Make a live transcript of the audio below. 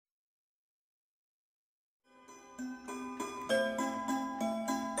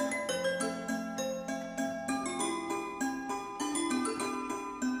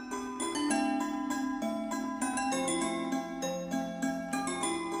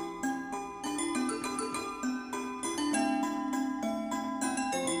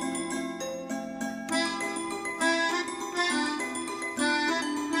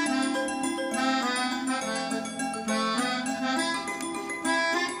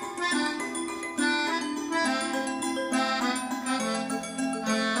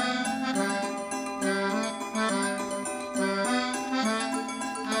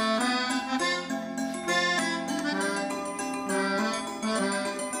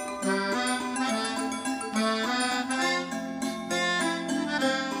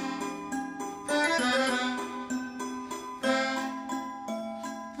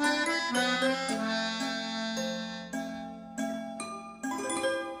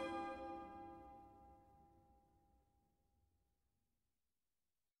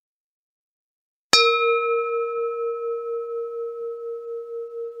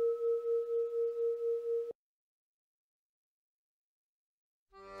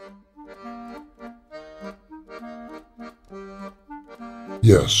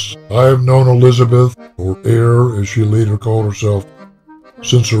Yes, I have known Elizabeth, or Eyre as she later called herself,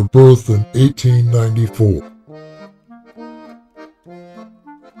 since her birth in 1894.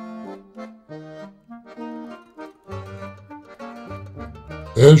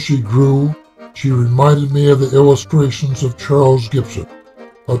 As she grew, she reminded me of the illustrations of Charles Gibson,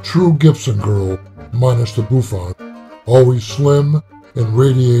 a true Gibson girl minus the bouffant, always slim and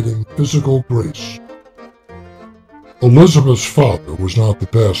radiating physical grace. Elizabeth's father was not the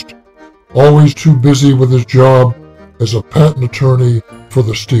best, always too busy with his job as a patent attorney for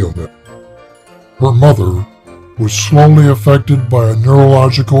the steel mill. Her mother was slowly affected by a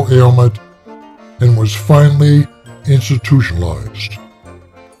neurological ailment and was finally institutionalized.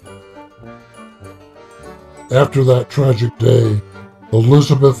 After that tragic day,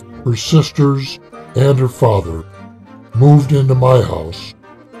 Elizabeth, her sisters, and her father moved into my house,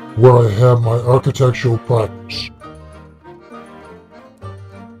 where I have my architectural practice.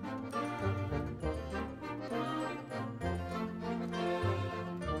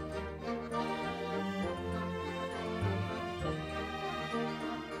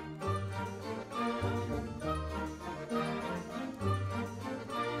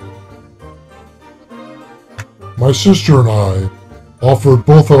 My sister and I offered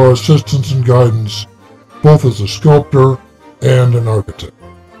both our assistance and guidance, both as a sculptor and an architect.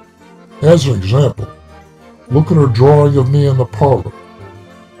 As an example, look at her drawing of me in the parlor.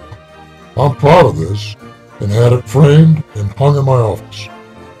 I'm proud of this and had it framed and hung in my office.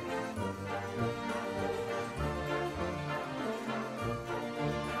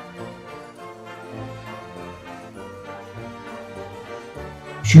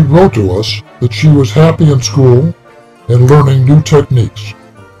 She wrote to us that she was happy in school and learning new techniques.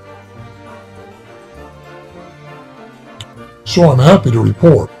 So I'm happy to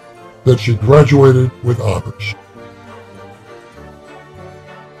report that she graduated with honors.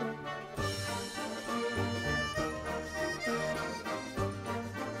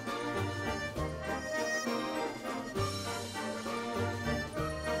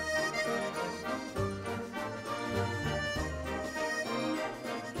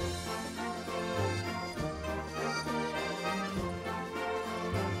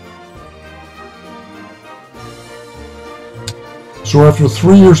 So after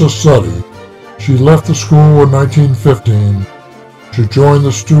 3 years of study, she left the school in 1915 to join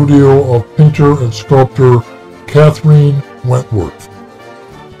the studio of painter and sculptor Catherine Wentworth.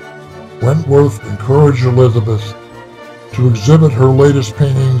 Wentworth encouraged Elizabeth to exhibit her latest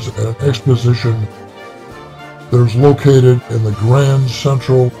paintings at an exposition that is located in the Grand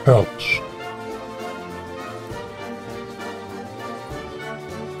Central Palace.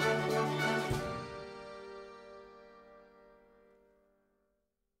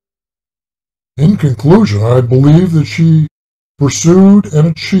 In conclusion, I believe that she pursued and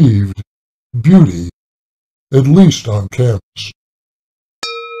achieved beauty, at least on canvas.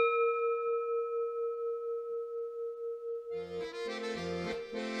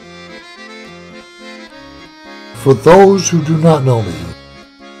 For those who do not know me,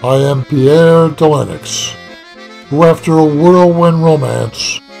 I am Pierre de Lanux, who after a whirlwind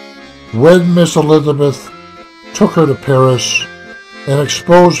romance, wed Miss Elizabeth, took her to Paris, and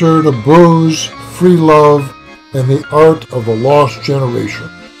exposed her to booze, free love, and the art of the lost generation.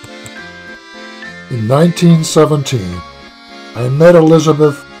 In 1917, I met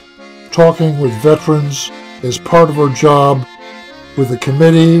Elizabeth talking with veterans as part of her job with the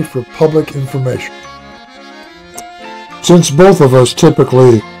Committee for Public Information. Since both of us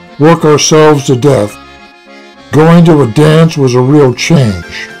typically work ourselves to death, going to a dance was a real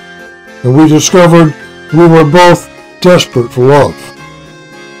change, and we discovered we were both desperate for love.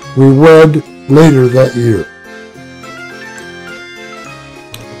 We wed later that year.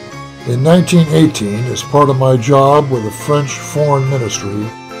 In 1918, as part of my job with the French Foreign Ministry,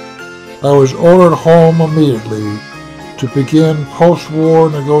 I was ordered home immediately to begin post-war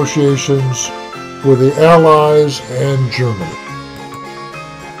negotiations with the Allies and Germany.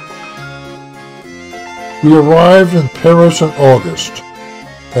 We arrived in Paris in August,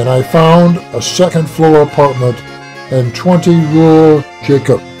 and I found a second-floor apartment in 20 Rue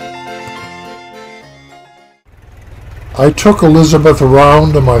Jacob. I took Elizabeth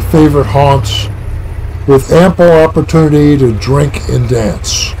around to my favorite haunts with ample opportunity to drink and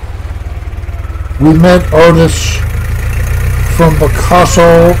dance. We met artists from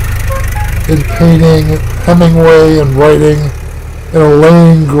Picasso in painting, Hemingway in writing, and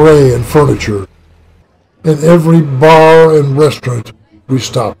Elaine Gray in furniture, in every bar and restaurant we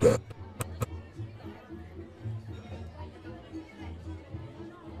stopped at.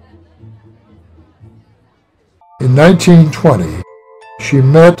 In 1920, she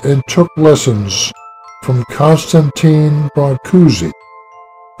met and took lessons from Constantine Brancusi,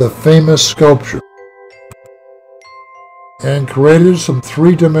 the famous sculptor, and created some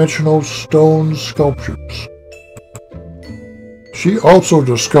three-dimensional stone sculptures. She also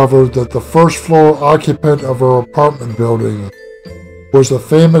discovered that the first-floor occupant of her apartment building was the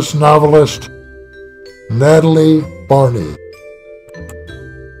famous novelist Natalie Barney.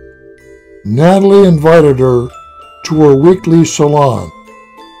 Natalie invited her to her weekly salon,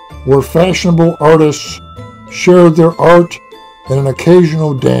 where fashionable artists shared their art and an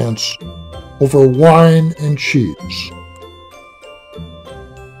occasional dance over wine and cheese.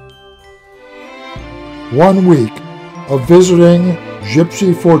 One week, a visiting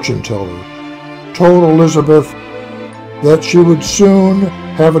gypsy fortune teller told Elizabeth that she would soon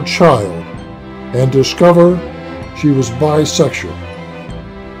have a child and discover she was bisexual.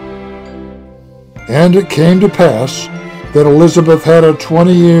 And it came to pass that Elizabeth had a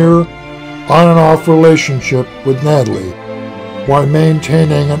 20-year on-and-off relationship with Natalie while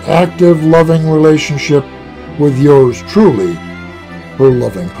maintaining an active, loving relationship with yours truly, her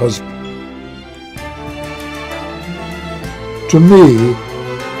loving husband. To me,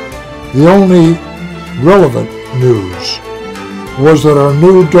 the only relevant news was that our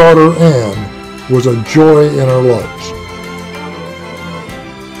new daughter Anne was a joy in our lives.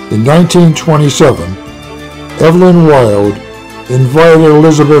 In 1927, Evelyn Wild invited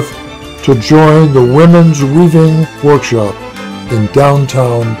Elizabeth to join the Women's Weaving Workshop in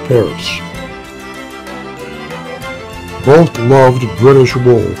downtown Paris. Both loved British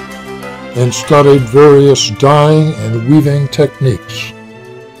wool and studied various dyeing and weaving techniques.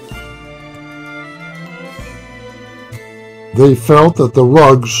 They felt that the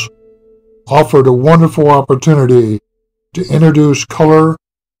rugs offered a wonderful opportunity to introduce color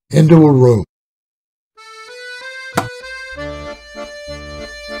into a room.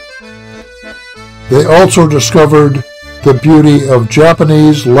 They also discovered the beauty of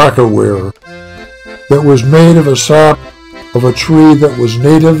Japanese lacquerware that was made of a sap of a tree that was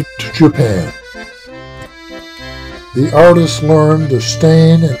native to Japan. The artists learned to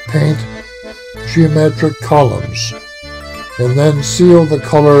stain and paint geometric columns and then seal the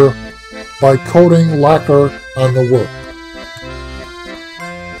color by coating lacquer on the work.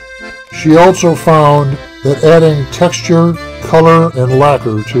 She also found that adding texture, color, and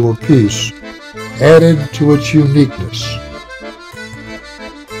lacquer to a piece added to its uniqueness.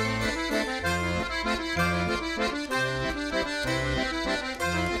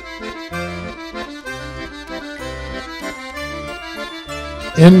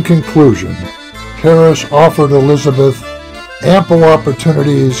 In conclusion, Paris offered Elizabeth ample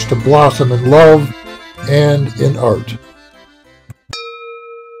opportunities to blossom in love and in art.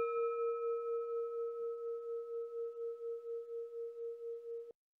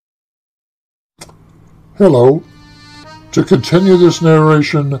 Hello. To continue this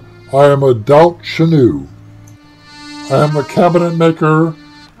narration, I am Adult Chanou. I am the cabinet maker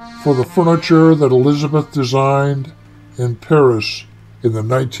for the furniture that Elizabeth designed in Paris in the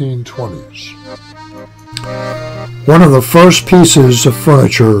 1920s. One of the first pieces of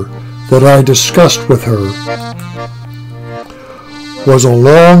furniture that I discussed with her was a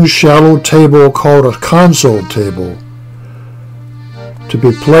long, shallow table called a console table to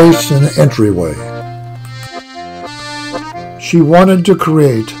be placed in an entryway. She wanted to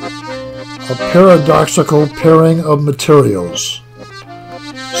create a paradoxical pairing of materials,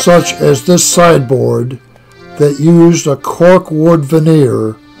 such as this sideboard that used a cork wood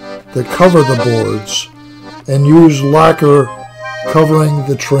veneer that covered the boards and used lacquer covering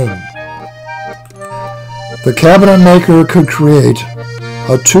the trim. The cabinet maker could create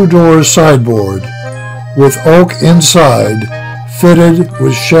a two-door sideboard with oak inside fitted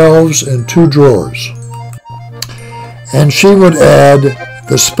with shelves and two drawers. And she would add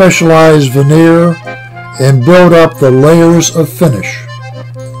the specialized veneer and build up the layers of finish.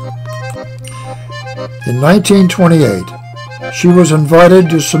 In 1928, she was invited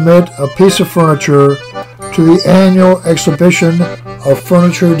to submit a piece of furniture to the annual exhibition of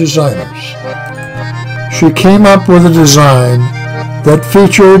furniture designers. She came up with a design that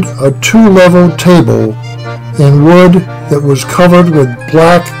featured a two-level table in wood that was covered with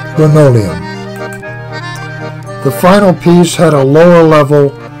black linoleum. The final piece had a lower level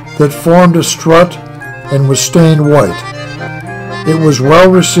that formed a strut and was stained white. It was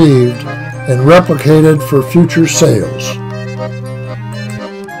well received and replicated for future sales.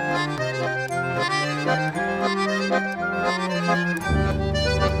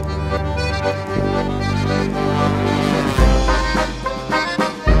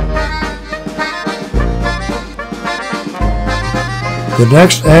 The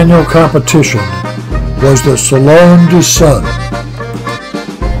next annual competition was the Salon du Sun.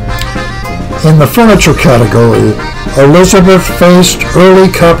 In the furniture category, Elizabeth faced early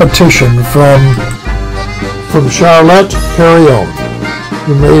competition from Charlotte Perrion,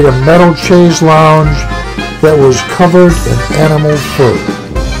 who made a metal chaise lounge that was covered in animal fur.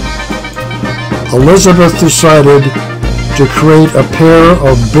 Elizabeth decided to create a pair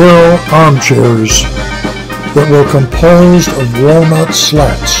of barrel armchairs that were composed of walnut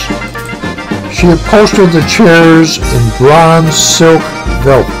slats. She upholstered the chairs in bronze silk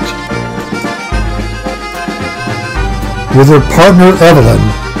velvet. With her partner Evelyn,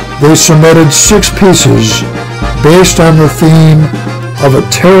 they submitted 6 pieces based on the theme of a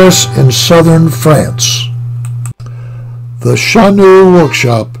terrace in southern France. The Chanut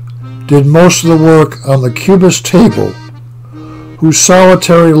workshop did most of the work on the cubist table, whose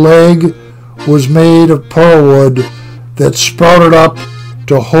solitary leg was made of pearl wood that sprouted up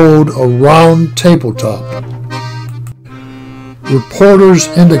to hold a round tabletop. Reporters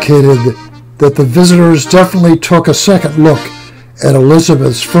indicated that the visitors definitely took a second look at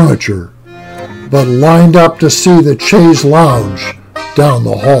Elizabeth's furniture, but lined up to see the chaise lounge down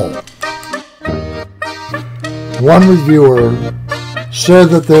the hall. One reviewer said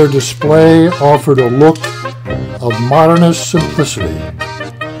that their display offered a look of modernist simplicity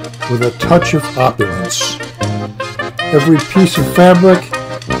with a touch of opulence. Every piece of fabric,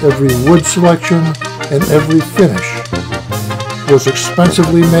 every wood selection, and every finish was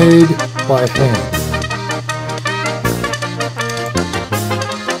expensively made by hand.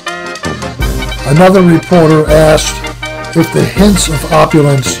 Another reporter asked if the hints of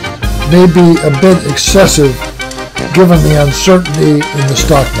opulence may be a bit excessive given the uncertainty in the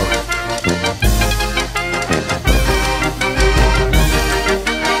stock market.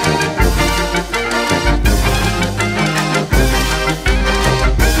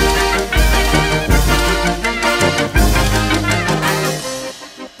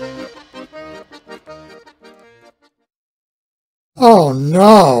 Oh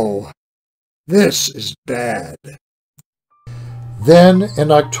no! This is bad. Then, in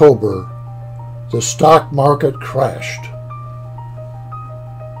October, the stock market crashed.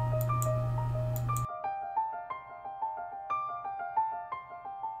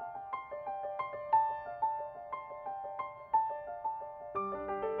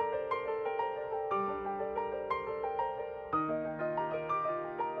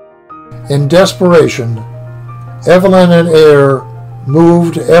 In desperation, Evelyn and Eyre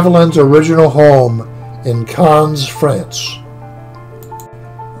moved to Evelyn's original home in Cannes, France.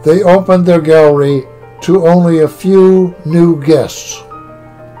 They opened their gallery to only a few new guests.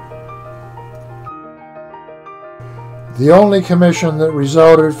 The only commission that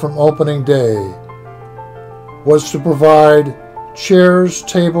resulted from opening day was to provide chairs,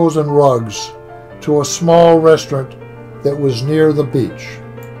 tables, and rugs to a small restaurant that was near the beach.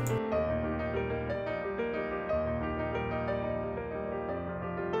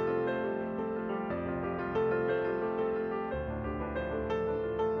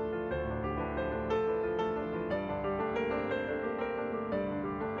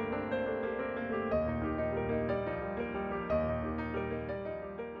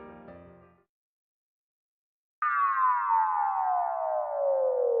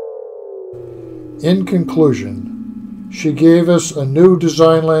 In conclusion, she gave us a new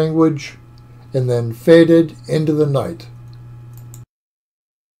design language and then faded into the night.